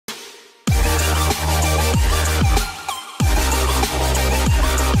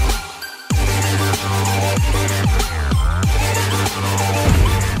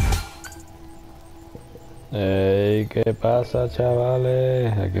¿Qué pasa,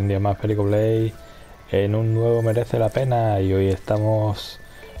 chavales? Aquí un día más Perico Play en un nuevo Merece la Pena, y hoy estamos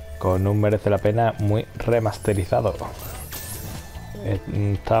con un Merece la Pena muy remasterizado.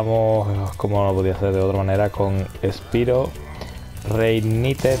 Estamos, como no podía ser de otra manera, con Spyro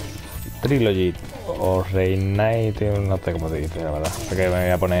Trilogy o Reignited, no sé cómo se dice, la verdad. Porque me voy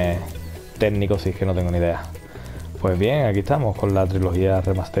a poner técnico si es que no tengo ni idea. Pues bien, aquí estamos con la trilogía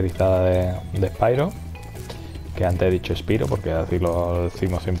remasterizada de Spyro, que antes he dicho Spyro porque así lo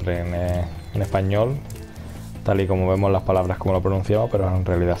decimos siempre en español, tal y como vemos las palabras como lo pronunciamos, pero en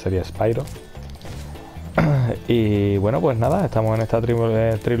realidad sería Spyro. Y bueno, pues nada, estamos en esta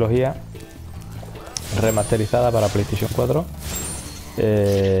trilogía remasterizada para PlayStation 4,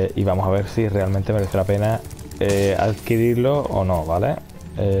 y vamos a ver si realmente merece la pena adquirirlo o no, ¿vale?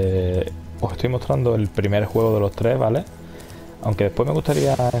 Os estoy mostrando el primer juego de los tres, ¿vale? Aunque después me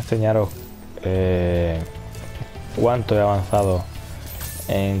gustaría enseñaros cuánto he avanzado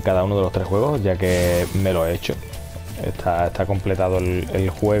en cada uno de los tres juegos, ya que me lo he hecho. Está completado el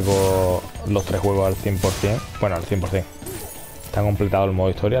juego, los tres juegos al 100%. Bueno, al 100%. Está completado el modo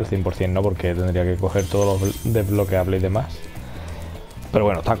historia al 100%, no, porque tendría que coger todos los desbloqueables y demás. Pero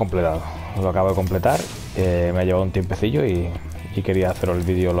bueno, está completado. Lo acabo de completar. Me ha llevado un tiempecillo y quería hacer el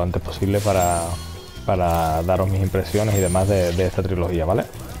vídeo lo antes posible para daros mis impresiones y demás de esta trilogía, ¿vale?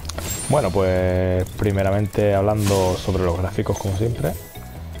 Bueno, pues primeramente hablando sobre los gráficos, como siempre,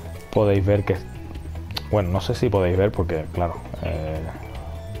 podéis ver que... Bueno, no sé si podéis ver porque, claro,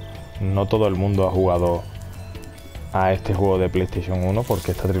 no todo el mundo ha jugado a este juego de PlayStation 1,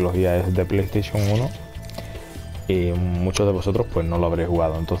 porque esta trilogía es de PlayStation 1 y muchos de vosotros pues no lo habréis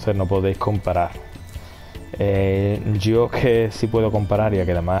jugado, entonces no podéis comparar. Yo que sí puedo comparar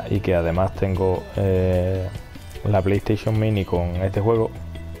y que además tengo la PlayStation Mini con este juego,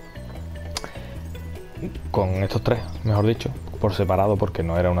 con estos tres, mejor dicho, por separado, porque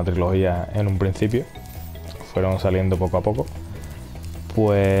no era una trilogía en un principio, fueron saliendo poco a poco,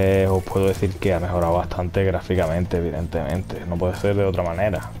 pues os puedo decir que ha mejorado bastante gráficamente, evidentemente, no puede ser de otra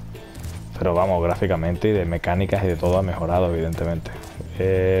manera, pero vamos, gráficamente y de mecánicas y de todo ha mejorado, evidentemente.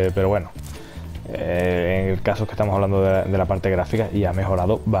 Pero bueno, en el caso que estamos hablando de la parte gráfica, y ha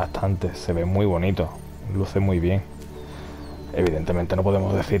mejorado bastante, se ve muy bonito, luce muy bien. Evidentemente no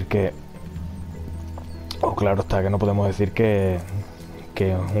podemos decir que... claro está que no podemos decir que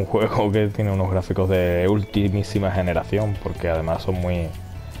es un juego que tiene unos gráficos de ultimísima generación, porque además son muy,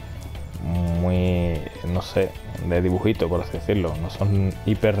 no sé, de dibujito, por así decirlo. No son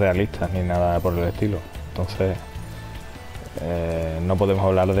hiper realistas ni nada por el estilo. Entonces no podemos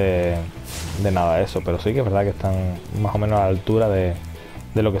hablar de nada de eso, pero sí que es verdad que están más o menos a la altura de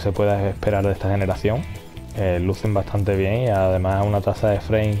lo que se pueda esperar de esta generación. Lucen bastante bien y además una tasa de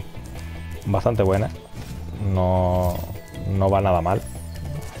frame bastante buena. No va nada mal,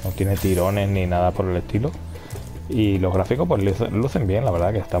 no tiene tirones ni nada por el estilo, y los gráficos pues lucen bien, la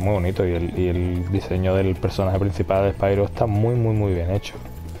verdad que está muy bonito, y el diseño del personaje principal de Spyro está muy bien hecho.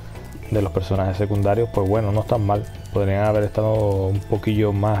 De los personajes secundarios, pues bueno, no están mal, podrían haber estado un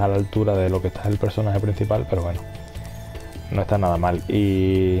poquillo más a la altura de lo que está el personaje principal, pero bueno, no está nada mal.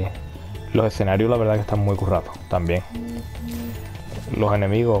 Y los escenarios la verdad que están muy currados también. Los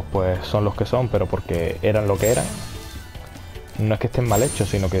enemigos pues son los que son, pero porque eran lo que eran. No es que estén mal hechos,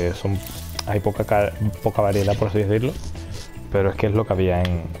 sino que hay poca variedad, por así decirlo, pero es que es lo que había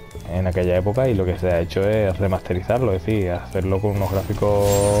en aquella época, y lo que se ha hecho es remasterizarlo, es decir, hacerlo con unos gráficos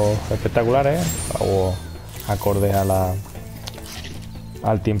espectaculares o acordes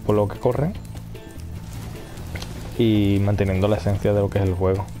al tiempo lo que corren, y manteniendo la esencia de lo que es el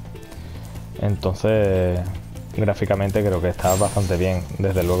juego. Entonces gráficamente creo que está bastante bien.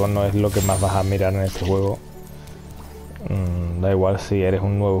 Desde luego no es lo que más vas a mirar en este juego. Da igual si eres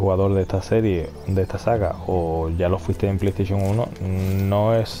un nuevo jugador de esta serie, de esta saga, o ya lo fuiste en PlayStation 1,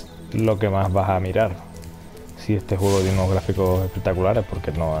 no es lo que más vas a mirar si este juego tiene unos gráficos espectaculares,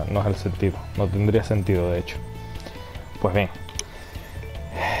 porque no es el sentido, no tendría sentido de hecho. Pues bien,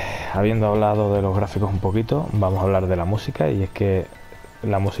 habiendo hablado de los gráficos un poquito, vamos a hablar de la música, y es que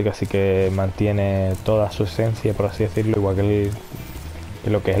la música sí que mantiene toda su esencia, por así decirlo, igual que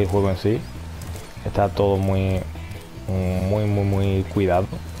lo que es el juego en sí. Está todo muy cuidado,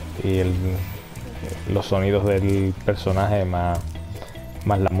 y los sonidos del personaje más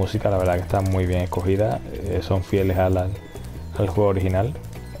la música, la verdad que está muy bien escogida. Son fieles al juego original,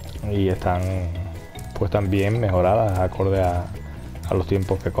 y están pues también mejoradas acorde a los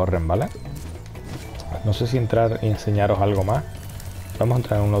tiempos que corren, ¿vale? No sé si entrar y enseñaros algo más. Vamos a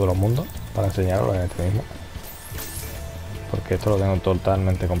entrar en uno de los mundos para enseñaroslo en este mismo, porque esto lo tengo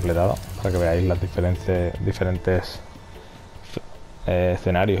totalmente completado para que veáis las diferentes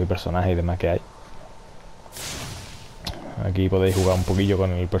escenarios y personajes y demás que hay. Aquí podéis jugar un poquillo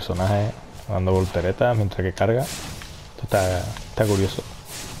con el personaje dando volteretas mientras que carga. Esto está curioso,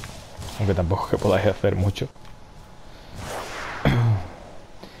 aunque tampoco es que podáis hacer mucho.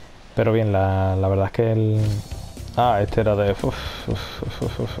 Pero bien, la verdad es que este era de...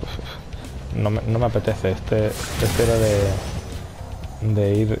 No me apetece. Este era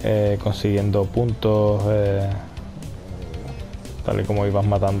de ir consiguiendo puntos, tal y como ibas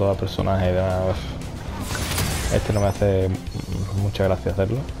matando a personajes y demás. Este no me hace mucha gracia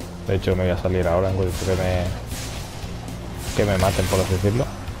hacerlo. De hecho me voy a salir ahora en cuanto que me maten, por así decirlo.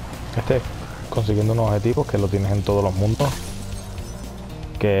 Este es consiguiendo unos objetivos que lo tienes en todos los mundos,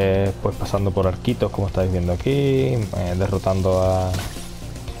 que pues pasando por arquitos como estáis viendo aquí, derrotando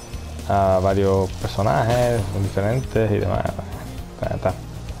a varios personajes diferentes y demás.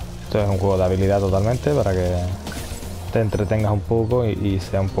 Esto es un juego de habilidad totalmente, para que te entretengas un poco y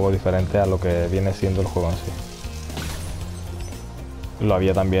sea un poco diferente a lo que viene siendo el juego en sí. Lo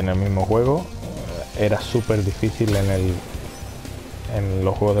había también en el mismo juego. Era súper difícil en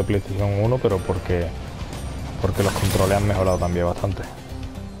los juegos de PlayStation 1, pero porque los controles han mejorado también bastante.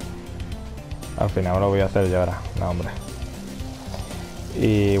 Al final lo voy a hacer yo ahora. No, hombre.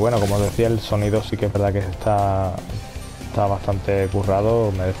 Y bueno, como os decía, el sonido sí que es verdad que está bastante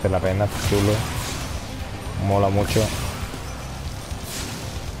currado, merece la pena, está chulo, mola mucho.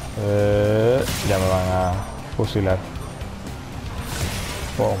 Ya me van a fusilar.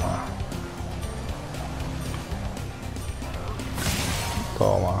 Toma.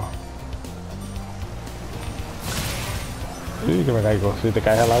 Toma. Sí, que me caigo. Si te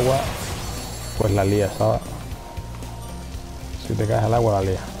caes al agua, pues la lías, ¿sabes? Si te caes al agua, la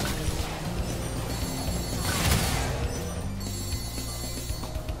lías.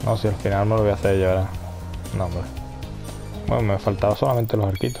 No, si al final me lo voy a hacer yo ahora. No, hombre. Bueno, me faltaba solamente los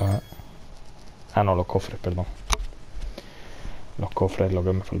arquitos, ¿eh? Ah, no, los cofres, perdón. Los cofres es lo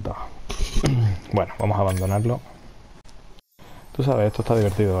que me faltaba. Bueno, vamos a abandonarlo. Tú sabes, esto está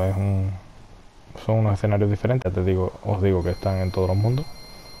divertido. Son unos escenarios diferentes. Os digo que están en todos los mundos.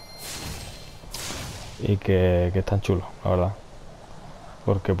 Y que están chulos, la verdad.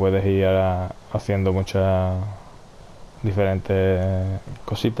 Porque puedes ir haciendo muchas diferentes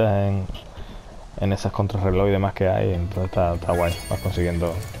cositas en esas contrarreloj y demás que hay. Entonces está guay. Vas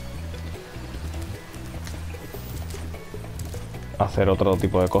consiguiendo hacer otro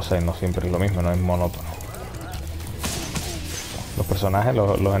tipo de cosas y no siempre es lo mismo, no es monótono. Los personajes,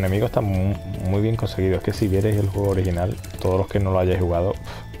 los enemigos están muy bien conseguidos. Es que si vierais el juego original, todos los que no lo hayáis jugado,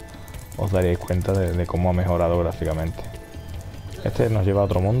 os daríais cuenta de cómo ha mejorado gráficamente. Este nos lleva a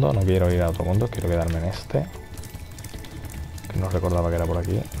otro mundo. No quiero ir a otro mundo, quiero quedarme en este, que no recordaba que era por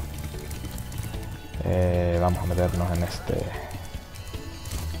aquí. Vamos a meternos en este.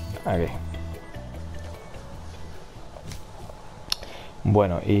 Aquí.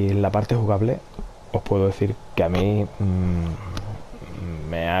 Bueno, y la parte jugable, os puedo decir que a mí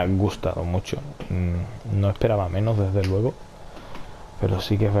me ha gustado mucho. No esperaba menos, desde luego. Pero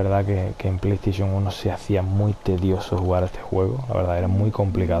sí que es verdad que en PlayStation 1 se hacía muy tedioso jugar a este juego. La verdad, era muy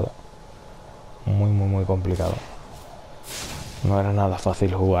complicado. Muy complicado. No era nada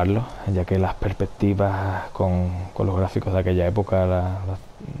fácil jugarlo, ya que las perspectivas con los gráficos de aquella época,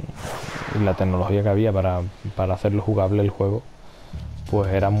 la tecnología que había para hacerlo jugable el juego,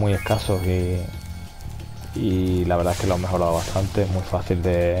 pues eran muy escasos y la verdad es que lo han mejorado bastante. Es muy fácil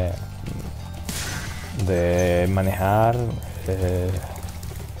de manejar.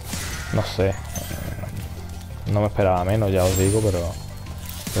 No sé, no me esperaba menos, ya os digo, pero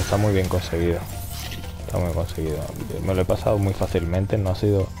está muy bien conseguido. Está muy conseguido. Me lo he pasado muy fácilmente, no ha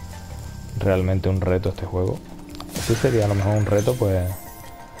sido realmente un reto este juego. Sí sería a lo mejor un reto,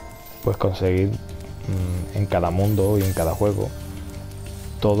 pues conseguir en cada mundo y en cada juego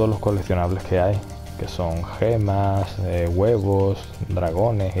todos los coleccionables que hay, que son gemas, huevos,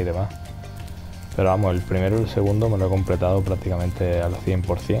 dragones y demás. Pero vamos, el primero y el segundo me lo he completado prácticamente al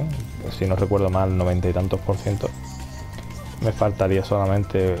 100%. Si no recuerdo mal, 90 y tantos %. Me faltaría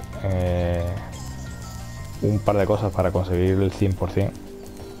solamente un par de cosas para conseguir el 100%.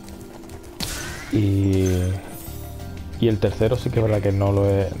 Y el tercero sí que es verdad que no lo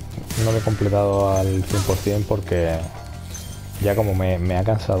he completado al 100%, porque ya como me ha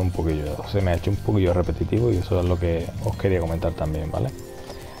cansado un poquillo. Se me ha hecho un poquillo repetitivo y eso es lo que os quería comentar también, ¿vale?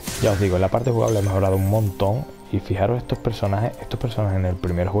 Ya os digo, en la parte jugable he mejorado un montón. Y fijaros, estos personajes en el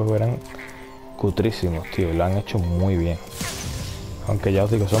primer juego eran cutrísimos, tío, y lo han hecho muy bien. Aunque ya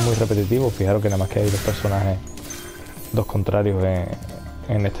os digo, son muy repetitivos. Fijaros que nada más que hay dos personajes, dos contrarios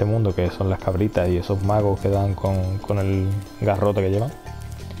en este mundo, que son las cabritas y esos magos que dan con el garrote que llevan.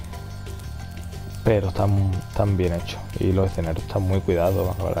 Pero están bien hechos y los escenarios están muy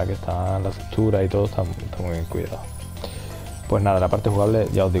cuidados, la verdad que está la textura y todo está muy bien cuidado. Pues nada, la parte jugable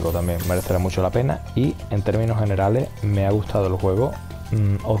ya os digo también merecerá mucho la pena y en términos generales me ha gustado el juego.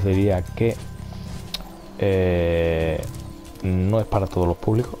 Os diría que no es para todos los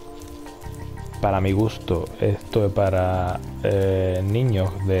públicos. Para mi gusto esto es para niños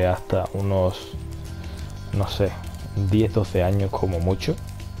de hasta unos, no sé, 10-12 años como mucho.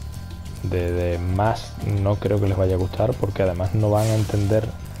 De más no creo que les vaya a gustar, porque además no van a entender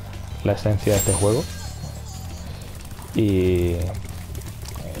la esencia de este juego y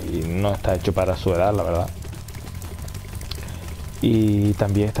no está hecho para su edad, la verdad. Y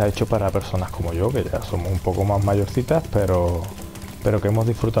también está hecho para personas como yo, que ya somos un poco más mayorcitas, pero que hemos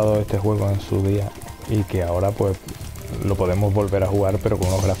disfrutado de este juego en su día y que ahora pues lo podemos volver a jugar, pero con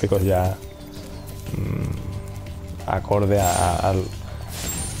unos gráficos ya acorde a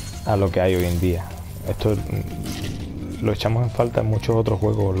lo que hay hoy en día. Esto lo echamos en falta en muchos otros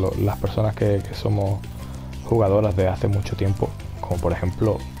juegos, las personas que somos jugadoras de hace mucho tiempo, como por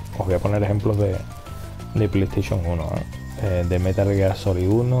ejemplo, os voy a poner ejemplos de PlayStation 1, de Metal Gear Solid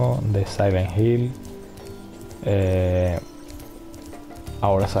 1, de Silent Hill,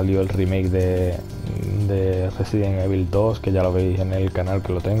 ahora salió el remake de Resident Evil 2, que ya lo veis en el canal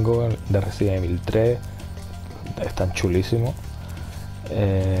que lo tengo, de Resident Evil 3, están chulísimos.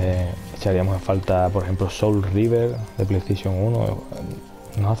 Echaríamos en falta, por ejemplo, Soul River de PlayStation 1.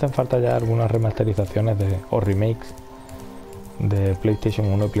 Nos hacen falta ya algunas remasterizaciones o remakes de PlayStation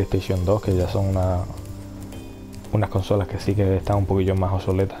 1 y PlayStation 2, que ya son unas consolas que sí que están un poquillo más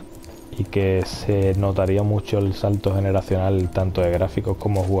obsoletas y que se notaría mucho el salto generacional tanto de gráficos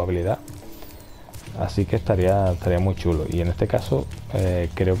como jugabilidad. Así que estaría muy chulo. Y en este caso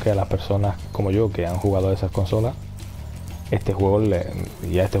creo que a las personas como yo que han jugado a esas consolas, este juego les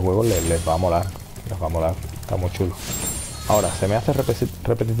va a molar, está muy chulo. Ahora, ¿se me hace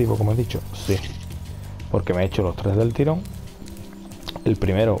repetitivo como he dicho? Sí, porque me he hecho los 3 del tirón. El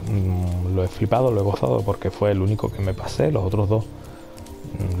primero lo he flipado, lo he gozado porque fue el único que me pasé. Los otros 2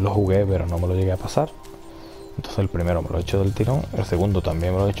 los jugué pero no me lo llegué a pasar. Entonces el primero me lo he hecho del tirón, el segundo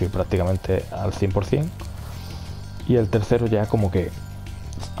también me lo he hecho y prácticamente al 100%. Y el tercero ya como que,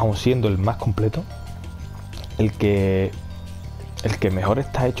 aun siendo el más completo, el que mejor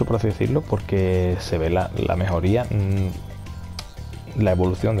está hecho, por así decirlo, porque se ve la mejoría, la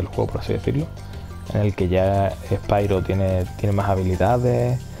evolución del juego, por así decirlo, en el que ya Spyro tiene más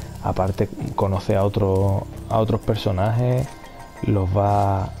habilidades, aparte conoce a otros personajes, los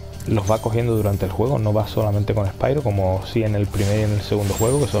va cogiendo durante el juego, no va solamente con Spyro, como si en el primer y en el segundo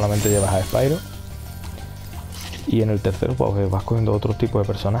juego, que solamente llevas a Spyro. Y en el tercero pues vas cogiendo otros tipos de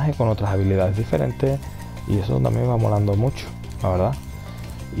personajes con otras habilidades diferentes, y eso también va molando mucho, la verdad.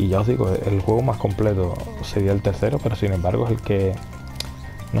 Y ya os digo, el juego más completo sería el tercero, pero sin embargo es el que,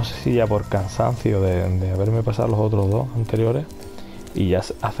 no sé si ya por cansancio de haberme pasado los otros 2 anteriores y ya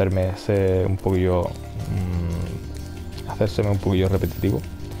hacerme un poquillo hacérseme un poquillo repetitivo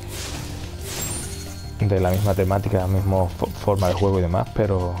de la misma temática, la misma forma de juego y demás,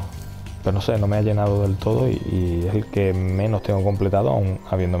 pero no sé, no me ha llenado del todo y es el que menos tengo completado aún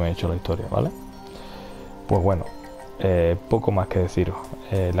habiéndome hecho la historia, ¿vale? Pues bueno, poco más que deciros.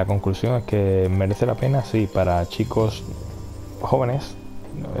 La conclusión es que merece la pena, sí, para chicos jóvenes,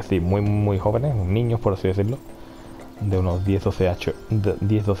 es decir, muy jóvenes, niños por así decirlo, de unos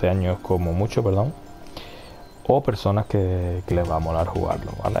 10-12 años como mucho, perdón, o personas que les va a molar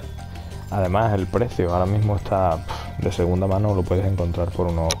jugarlo, ¿vale? Además el precio ahora mismo está de segunda mano, lo puedes encontrar por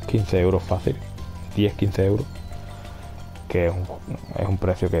unos 15 euros fácil, 10-15 euros, que es un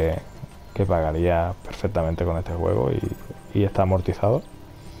precio que pagaría perfectamente con este juego y está amortizado.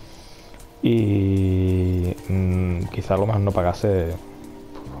 Y quizás lo más no pagase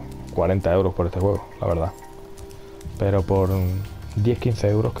 40 euros por este juego, la verdad, pero por 10-15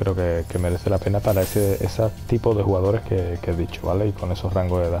 euros creo que merece la pena para ese tipo de jugadores que he dicho, ¿vale? Y con esos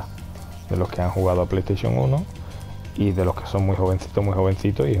rangos de edad, de los que han jugado a PlayStation 1 y de los que son muy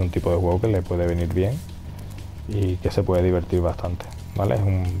jovencitos, y es un tipo de juego que le puede venir bien y que se puede divertir bastante, ¿vale? Es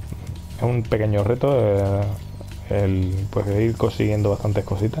un pequeño reto, pues ir consiguiendo bastantes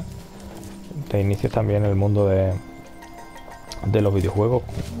cositas. Te inicias también en el mundo de los videojuegos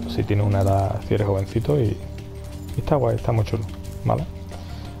si tienes una edad, si eres jovencito, y está guay, está muy chulo, ¿vale?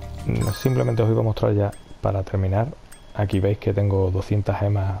 Simplemente os iba a mostrar ya para terminar. Aquí veis que tengo 200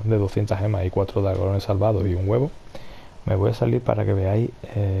 gemas y 4 dragones salvados y un huevo. Me voy a salir para que veáis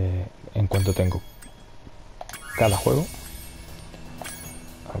en cuánto tengo cada juego.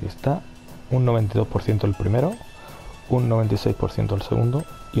 Aquí está. Un 92% el primero, un 96% el segundo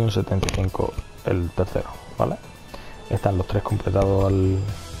y un 75% el tercero, ¿vale? Están los tres completados al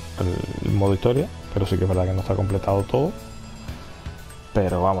modo historia, pero sí que es verdad que no está completado todo.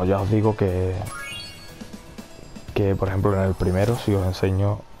 Pero vamos, ya os digo que por ejemplo en el primero, si os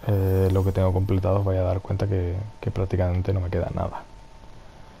enseño lo que tengo completado, os vais a dar cuenta que prácticamente no me queda nada.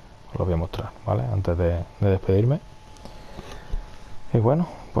 Os lo voy a mostrar, ¿vale? Antes de despedirme. Y bueno,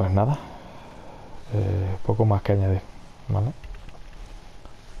 pues nada, poco más que añadir, ¿vale?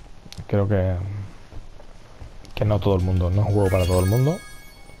 Creo que no todo el mundo, no es un juego para todo el mundo,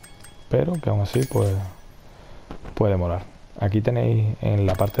 pero que aún así pues puede molar. Aquí tenéis en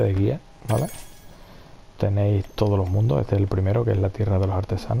la parte de guía, ¿vale? Tenéis todos los mundos. Este es el primero, que es la tierra de los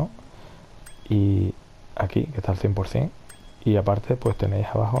artesanos, y aquí que está al 100%, y aparte pues tenéis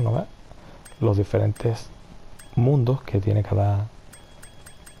abajo, ¿no ves?, los diferentes mundos que tiene cada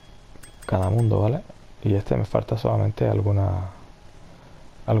mundo, ¿vale? Y este me falta solamente algunas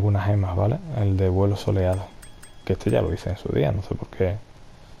gemas, ¿vale? El de vuelo soleado, que este ya lo hice en su día, no sé por qué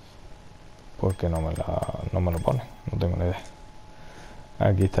no me lo pone, no tengo ni idea.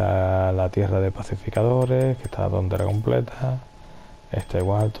 Aquí está la tierra de pacificadores, que está tontera completa. Esta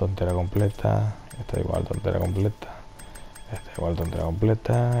igual, tontera completa. Esta igual, tontera completa. Esta igual, tontera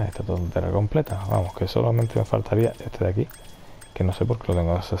completa. Esta tontera completa. Vamos, que solamente me faltaría este de aquí, que no sé por qué lo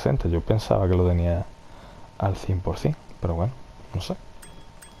tengo a 60. Yo pensaba que lo tenía al 100%, pero bueno, no sé.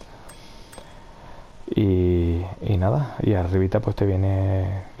 Y nada, y arribita pues te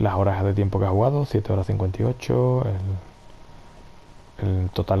viene las horas de tiempo que has jugado, 7 horas 58, el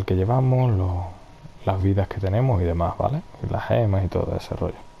total que llevamos, las vidas que tenemos y demás, ¿vale? Y las gemas y todo ese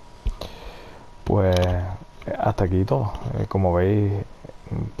rollo. Pues hasta aquí todo. Como veis,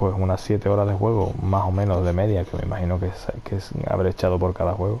 pues unas 7 horas de juego, más o menos de media, que me imagino que es haber echado por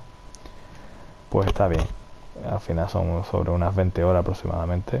cada juego. Pues está bien. Al final son sobre unas 20 horas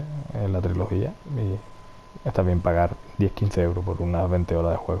aproximadamente en la trilogía, y está bien pagar 10-15 euros por unas 20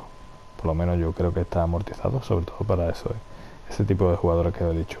 horas de juego. Por lo menos yo creo que está amortizado, sobre todo para eso, ese tipo de jugadores que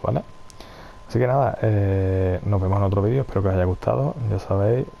os he dicho, ¿vale? Así que nada, nos vemos en otro vídeo, espero que os haya gustado. Ya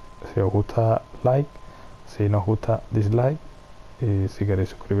sabéis, si os gusta, like, si no os gusta, dislike, y si queréis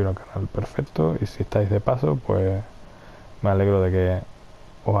suscribiros al canal, perfecto, y si estáis de paso, pues me alegro de que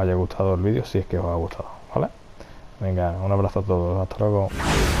os haya gustado el vídeo, si es que os ha gustado, ¿vale? Venga, un abrazo a todos, hasta luego.